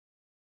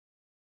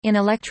In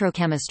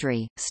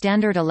electrochemistry,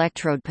 standard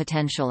electrode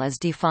potential is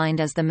defined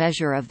as the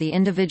measure of the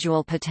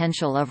individual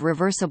potential of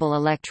reversible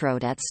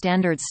electrode at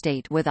standard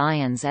state with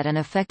ions at an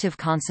effective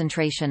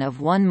concentration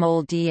of 1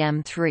 mol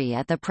dm3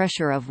 at the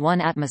pressure of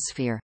 1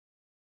 atmosphere.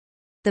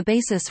 The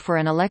basis for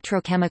an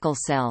electrochemical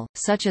cell,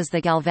 such as the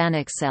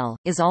galvanic cell,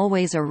 is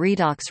always a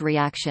redox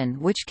reaction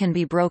which can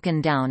be broken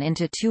down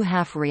into two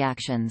half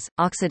reactions: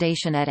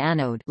 oxidation at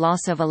anode,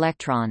 loss of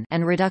electron,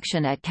 and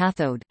reduction at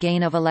cathode,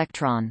 gain of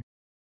electron.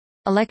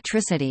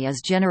 Electricity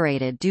is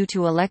generated due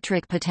to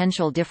electric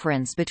potential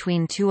difference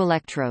between two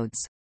electrodes.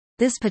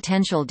 This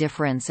potential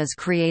difference is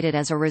created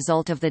as a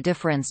result of the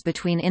difference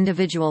between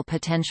individual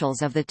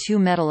potentials of the two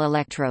metal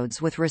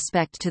electrodes with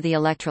respect to the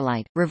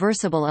electrolyte.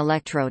 Reversible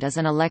electrode is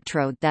an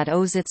electrode that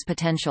owes its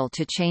potential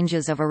to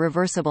changes of a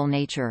reversible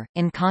nature,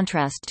 in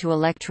contrast to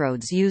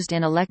electrodes used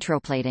in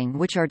electroplating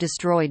which are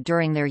destroyed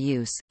during their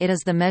use. It is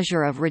the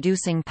measure of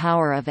reducing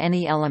power of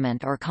any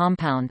element or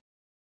compound.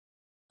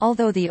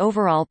 Although the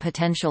overall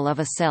potential of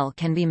a cell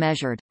can be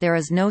measured, there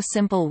is no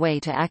simple way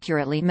to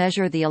accurately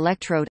measure the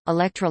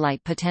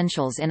electrolyte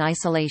potentials in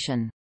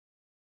isolation.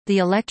 The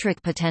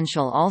electric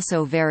potential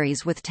also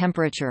varies with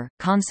temperature,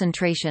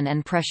 concentration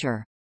and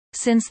pressure.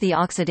 Since the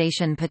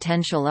oxidation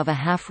potential of a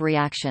half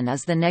reaction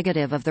is the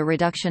negative of the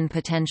reduction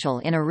potential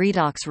in a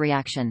redox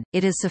reaction,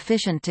 it is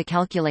sufficient to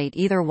calculate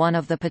either one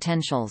of the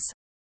potentials.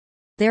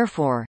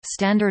 Therefore,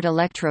 standard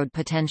electrode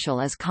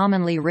potential is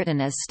commonly written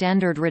as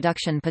standard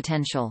reduction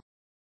potential.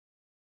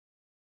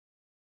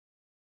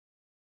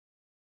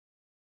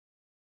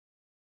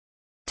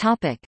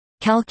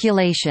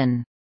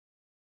 Calculation.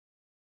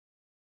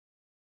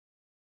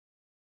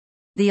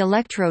 The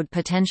electrode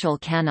potential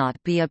cannot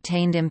be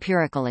obtained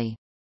empirically.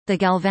 The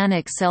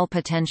galvanic cell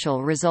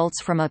potential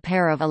results from a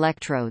pair of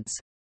electrodes.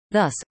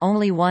 Thus,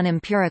 only one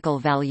empirical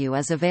value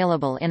is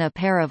available in a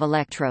pair of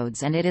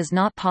electrodes, and it is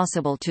not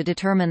possible to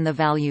determine the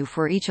value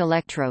for each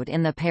electrode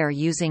in the pair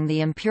using the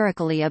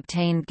empirically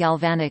obtained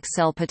galvanic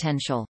cell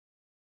potential.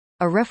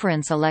 A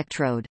reference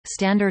electrode,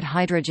 standard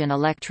hydrogen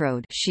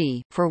electrode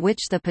 (She), for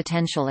which the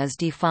potential is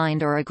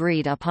defined or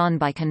agreed upon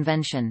by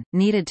convention,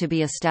 needed to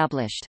be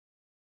established.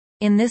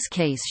 In this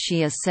case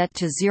She is set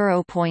to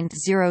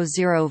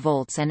 0.00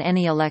 volts, and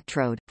any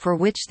electrode, for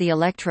which the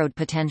electrode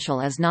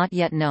potential is not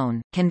yet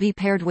known, can be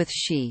paired with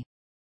She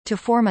to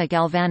form a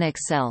galvanic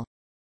cell,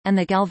 and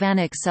the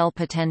galvanic cell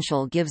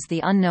potential gives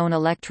the unknown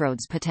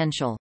electrode's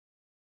potential.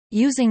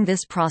 Using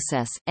this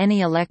process,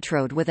 any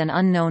electrode with an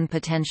unknown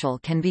potential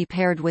can be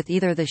paired with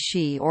either the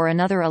She or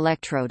another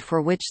electrode for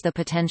which the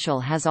potential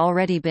has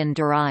already been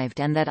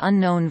derived and that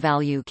unknown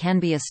value can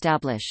be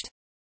established.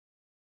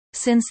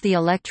 Since the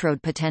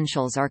electrode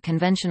potentials are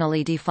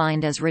conventionally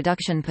defined as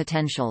reduction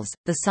potentials,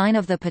 the sign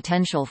of the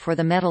potential for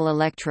the metal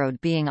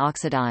electrode being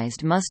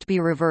oxidized must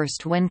be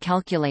reversed when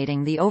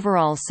calculating the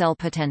overall cell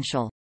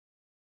potential.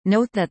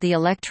 Note that the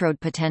electrode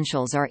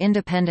potentials are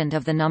independent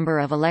of the number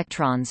of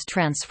electrons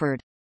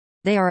transferred.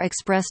 They are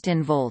expressed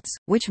in volts,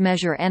 which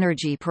measure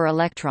energy per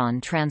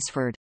electron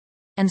transferred.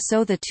 And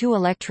so the two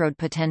electrode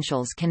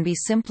potentials can be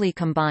simply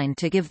combined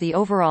to give the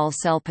overall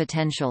cell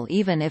potential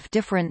even if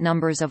different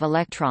numbers of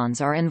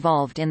electrons are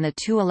involved in the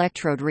two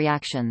electrode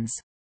reactions.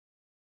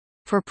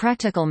 For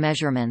practical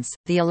measurements,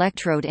 the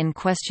electrode in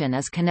question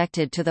is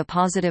connected to the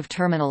positive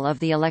terminal of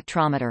the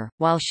electrometer,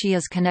 while She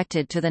is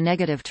connected to the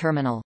negative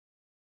terminal.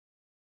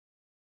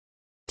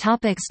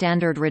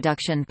 Standard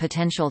reduction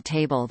potential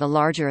table. The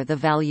larger the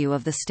value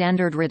of the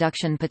standard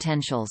reduction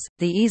potentials,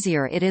 the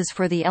easier it is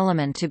for the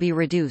element to be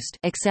reduced,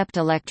 except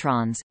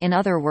electrons. In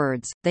other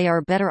words, they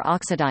are better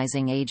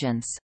oxidizing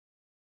agents.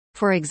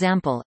 For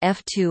example,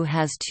 F2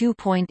 has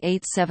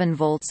 2.87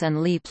 volts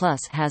and Li+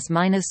 has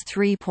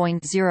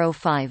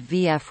 -3.05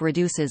 Vf.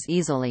 Reduces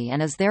easily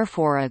and is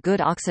therefore a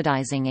good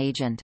oxidizing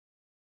agent.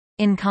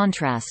 In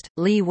contrast,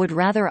 Li would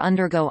rather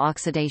undergo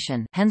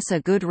oxidation, hence a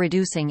good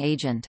reducing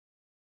agent.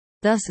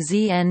 Thus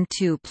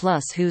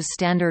Zn2+, whose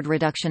standard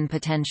reduction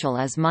potential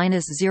is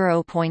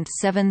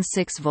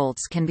 -0.76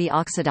 volts, can be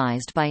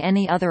oxidized by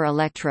any other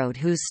electrode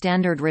whose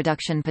standard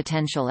reduction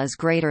potential is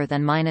greater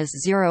than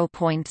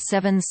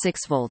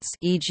 -0.76 volts,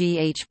 e.g.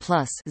 H+,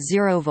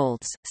 0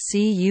 volts,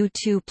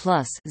 Cu2+,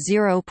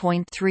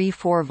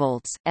 0.34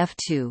 volts,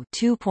 F2,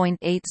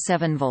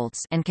 2.87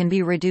 volts, and can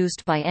be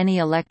reduced by any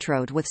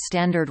electrode with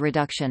standard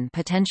reduction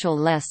potential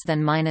less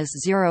than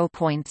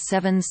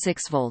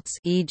 -0.76 volts,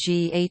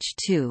 e.g.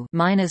 H2,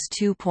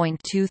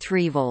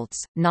 -2.23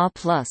 volts, Na+,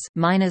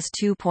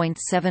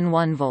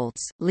 -2.71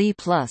 volts, Li+,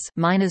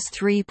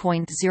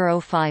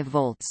 -3.05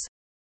 volts.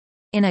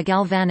 In a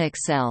galvanic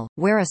cell,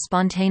 where a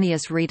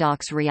spontaneous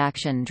redox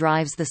reaction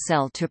drives the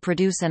cell to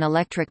produce an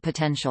electric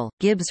potential,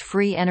 Gibbs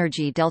free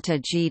energy delta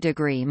G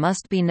degree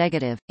must be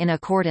negative, in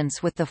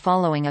accordance with the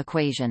following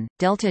equation: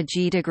 delta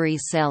G degree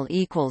cell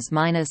equals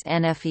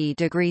 -NFE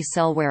degree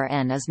cell, where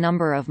N is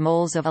number of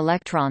moles of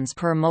electrons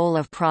per mole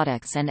of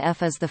products and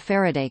F is the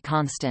Faraday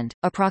constant,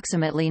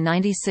 approximately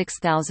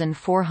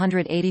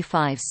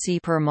 96,485 C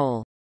per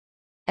mole.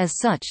 As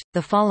such,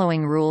 the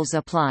following rules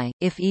apply: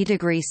 if E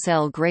degree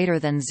cell greater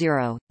than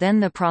 0, then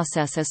the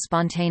process is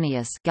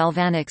spontaneous.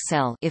 Galvanic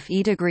cell: if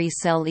E degree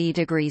cell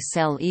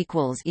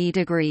equals E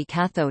degree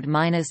cathode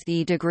minus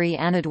E degree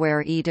anode,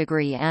 where E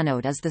degree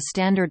anode is the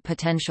standard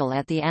potential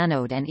at the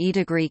anode and E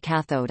degree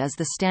cathode is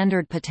the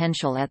standard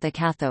potential at the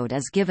cathode,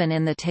 as given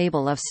in the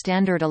table of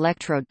standard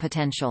electrode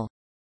potential.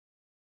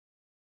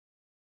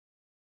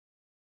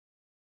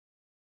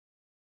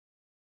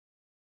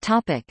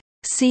 Topic: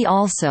 See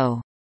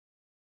also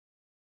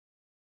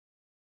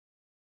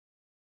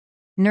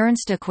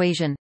Nernst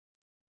equation,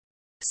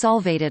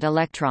 solvated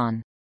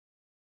electron.